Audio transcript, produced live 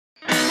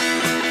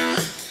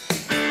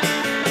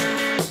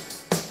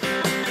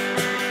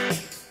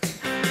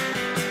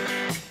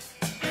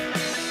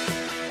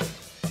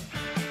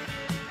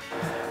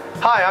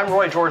Hi, I'm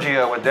Roy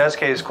Giorgio with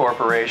Descase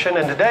Corporation,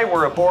 and today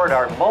we're aboard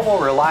our Mobile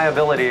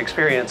Reliability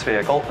Experience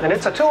Vehicle, and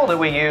it's a tool that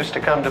we use to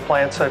come to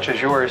plants such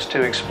as yours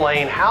to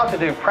explain how to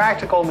do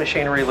practical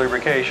machinery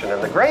lubrication.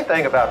 And the great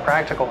thing about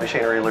practical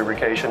machinery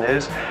lubrication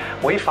is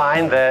we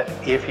find that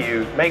if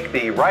you make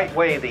the right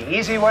way, the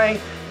easy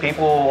way,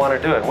 people will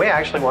want to do it. We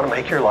actually want to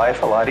make your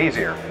life a lot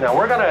easier. Now,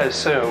 we're going to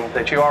assume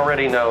that you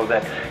already know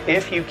that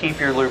if you keep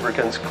your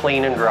lubricants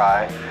clean and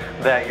dry,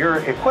 that your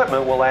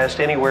equipment will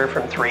last anywhere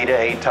from 3 to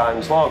 8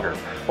 times longer.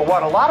 But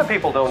what a lot of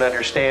people don't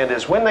understand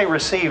is when they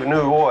receive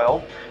new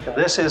oil, and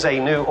this is a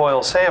new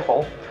oil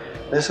sample,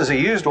 this is a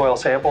used oil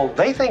sample,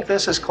 they think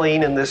this is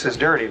clean and this is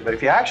dirty. But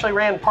if you actually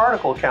ran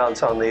particle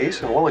counts on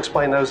these, and we'll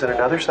explain those in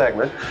another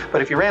segment,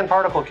 but if you ran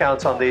particle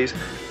counts on these,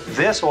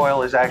 this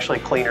oil is actually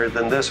cleaner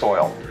than this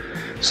oil.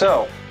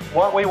 So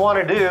what we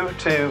want to do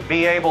to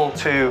be able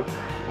to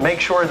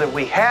make sure that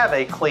we have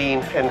a clean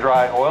and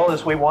dry oil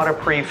is we want to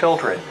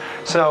pre-filter it.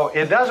 So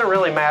it doesn't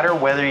really matter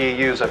whether you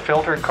use a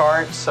filter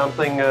cart,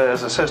 something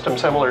as a system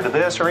similar to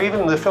this, or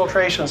even the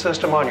filtration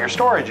system on your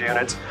storage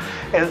units.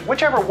 And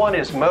whichever one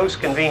is most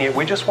convenient,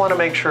 we just want to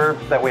make sure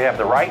that we have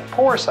the right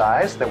pore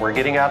size, that we're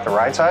getting out the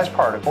right size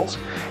particles,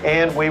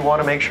 and we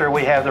want to make sure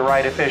we have the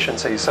right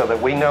efficiency so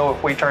that we know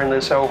if we turn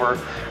this over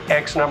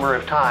X number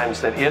of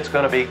times that it's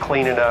going to be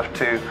clean enough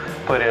to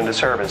put into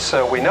service.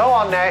 So we know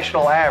on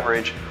national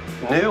average,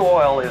 new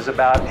oil is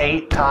about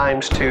 8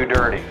 times too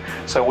dirty.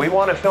 So we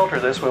want to filter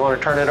this. We want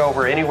to turn it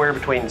over anywhere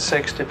between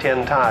 6 to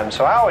 10 times.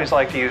 So I always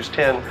like to use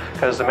 10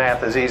 because the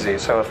math is easy.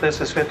 So if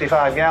this is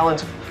 55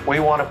 gallons,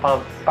 we want to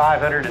pump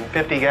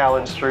 550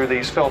 gallons through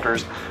these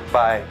filters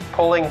by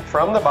pulling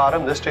from the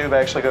bottom. This tube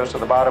actually goes to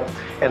the bottom,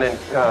 and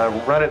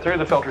then run it through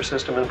the filter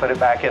system and put it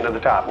back into the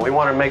top. We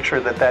want to make sure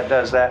that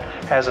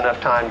has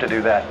enough time to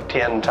do that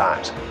 10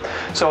 times.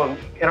 So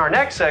in our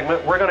next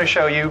segment, we're going to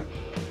show you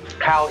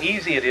how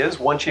easy it is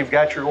once you've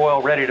got your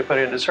oil ready to put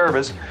into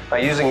service by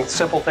using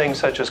simple things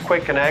such as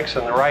quick connects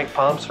and the right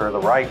pumps or the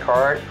right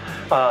cart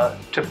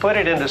to put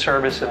it into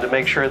service and to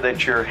make sure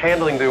that you're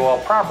handling the oil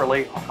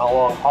properly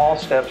along all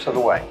steps of the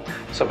way.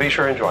 So be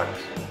sure and join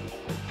us.